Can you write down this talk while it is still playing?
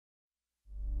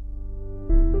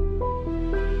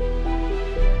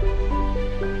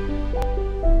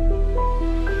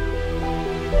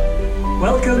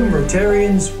Welcome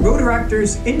Rotarians,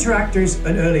 Rotaractors, Interactors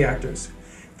and Early Actors.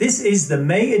 This is the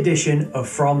May edition of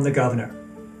From the Governor.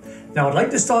 Now I'd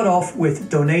like to start off with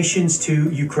donations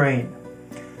to Ukraine.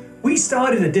 We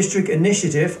started a district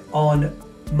initiative on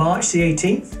March the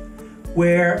 18th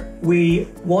where we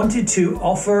wanted to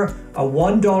offer a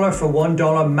 $1 for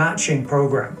 $1 matching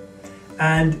program.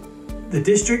 And the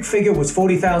district figure was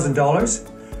 $40,000.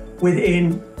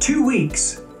 Within 2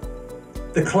 weeks,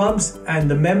 the clubs and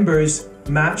the members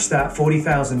matched that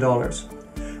 $40,000.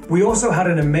 We also had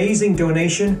an amazing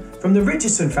donation from the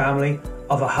Richardson family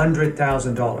of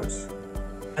 $100,000.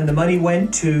 And the money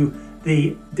went to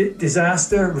the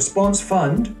Disaster Response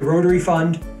Fund, the Rotary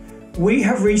Fund. We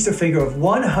have reached a figure of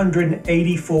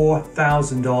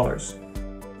 $184,000.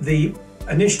 The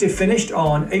initiative finished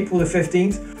on April the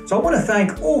 15th. So I want to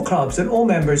thank all clubs and all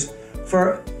members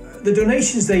for the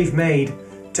donations they've made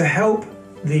to help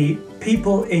the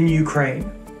people in Ukraine.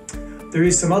 There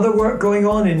is some other work going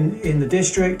on in the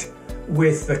district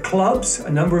with the clubs. A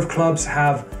number of clubs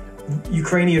have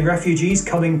Ukrainian refugees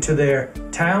coming to their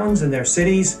towns and their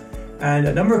cities, and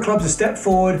a number of clubs have stepped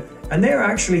forward and they're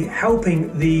actually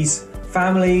helping these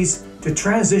families to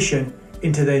transition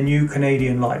into their new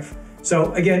Canadian life.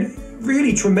 So again,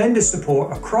 really tremendous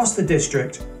support across the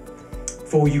district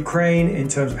for Ukraine in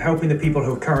terms of helping the people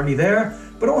who are currently there,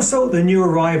 but also the new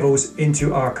arrivals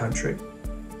into our country.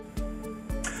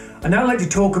 I'd now like to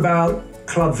talk about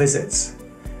club visits.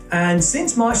 And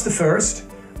since March the 1st,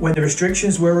 when the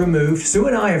restrictions were removed, Sue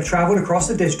and I have traveled across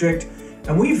the district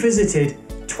and we visited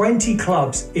 20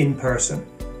 clubs in person.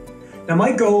 Now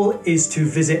my goal is to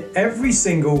visit every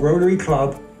single Rotary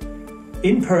club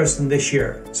in person this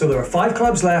year. So there are 5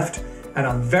 clubs left and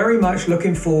I'm very much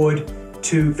looking forward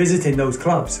to visiting those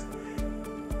clubs.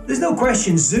 There's no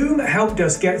question Zoom helped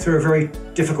us get through a very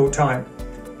difficult time.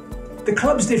 The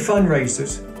clubs did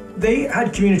fundraisers. They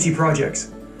had community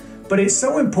projects, but it's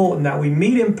so important that we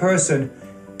meet in person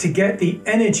to get the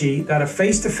energy that a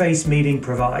face-to-face meeting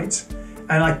provides.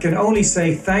 And I can only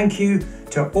say thank you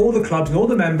to all the clubs and all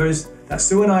the members that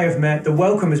Sue and I have met. The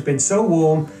welcome has been so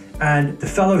warm and the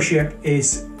fellowship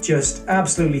is just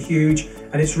absolutely huge.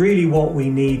 And it's really what we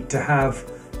need to have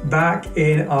back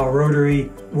in our Rotary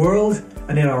world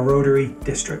and in our Rotary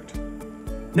district.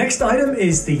 Next item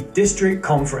is the district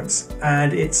conference,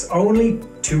 and it's only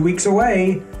 2 weeks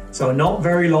away, so not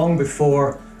very long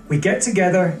before we get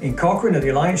together in Cochrane at the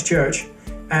Alliance Church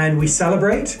and we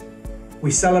celebrate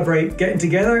getting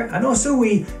together, and also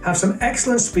we have some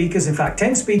excellent speakers, in fact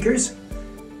 10 speakers,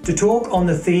 to talk on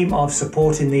the theme of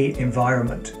supporting the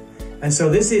environment. And so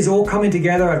this is all coming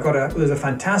together. There's a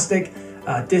fantastic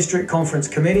district conference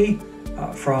committee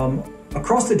from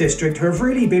across the district who have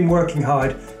really been working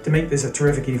hard to make this a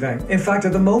terrific event. In fact,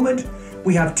 at the moment,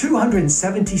 we have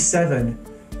 277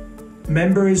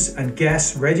 members and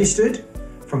guests registered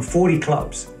from 40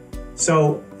 clubs.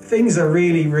 So things are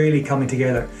really, really coming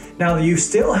together. Now, you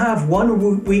still have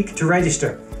 1 week to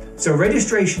register. So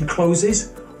registration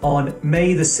closes on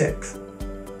May the 6th.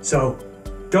 So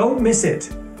don't miss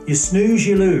it. You snooze,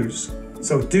 you lose.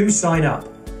 So do sign up.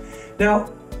 Now,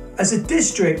 as a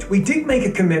district, we did make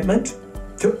a commitment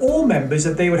to all members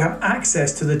that they would have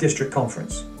access to the district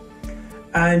conference.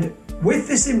 And with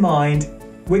this in mind,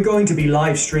 we're going to be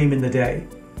live streaming the day.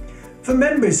 For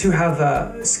members who have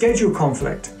a schedule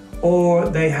conflict, or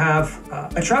they have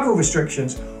travel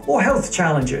restrictions or health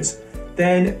challenges,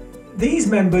 then these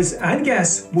members and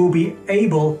guests will be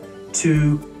able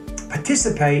to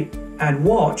participate and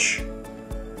watch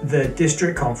the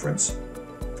district conference.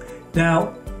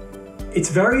 Now, it's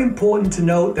very important to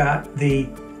note that the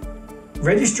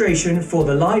registration for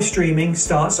the live streaming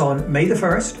starts on May the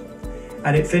 1st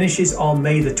and it finishes on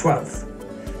May the 12th.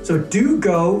 So do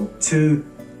go to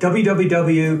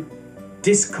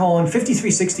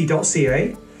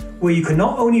www.discon5360.ca where you can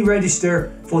not only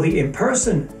register for the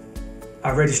in-person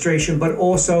registration, but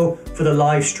also for the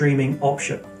live streaming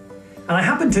option. And I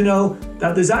happen to know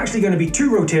that there's actually going to be 2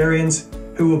 Rotarians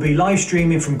who will be live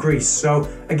streaming from Greece. So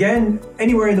again,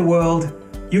 anywhere in the world,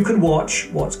 you can watch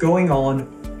what's going on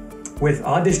with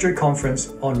our district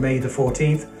conference on May the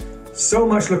 14th. So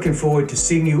much looking forward to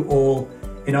seeing you all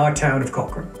in our town of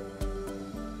Cochrane.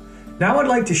 Now I'd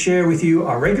like to share with you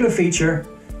our regular feature,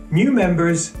 new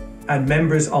members and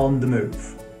members on the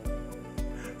move.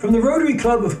 From the Rotary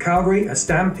Club of Calgary at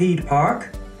Stampede Park,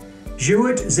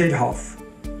 Jewett Zidhoff.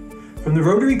 From the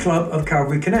Rotary Club of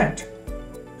Calgary Connect,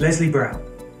 Leslie Brown.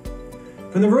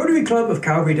 From the Rotary Club of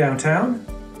Calgary Downtown,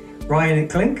 Ryan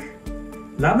Klink,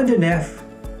 Lavender Neff,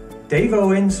 Dave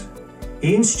Owens,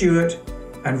 Ian Stewart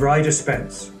and Ryder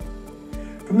Spence.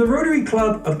 From the Rotary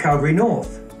Club of Calgary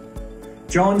North,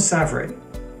 John Savary.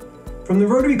 From the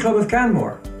Rotary Club of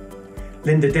Canmore,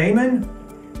 Linda Damon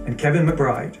and Kevin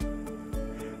McBride.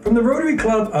 From the Rotary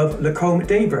Club of Lacombe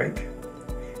Daybreak,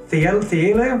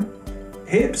 Theala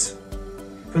Hibbs.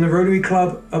 From the Rotary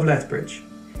Club of Lethbridge,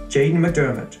 Jaden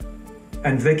McDermott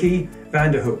and Vicky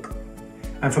Vanderhook.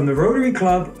 And from the Rotary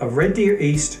Club of Red Deer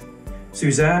East,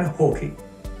 Suzanne Hawkey.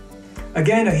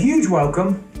 Again, a huge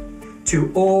welcome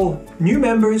to all new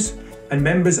members and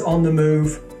members on the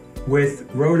move with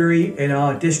Rotary in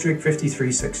our District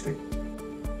 5360.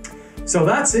 So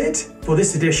that's it for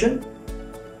this edition.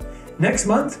 Next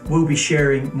month, we'll be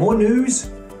sharing more news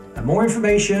and more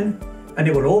information, and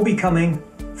it will all be coming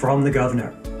from the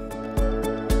Governor.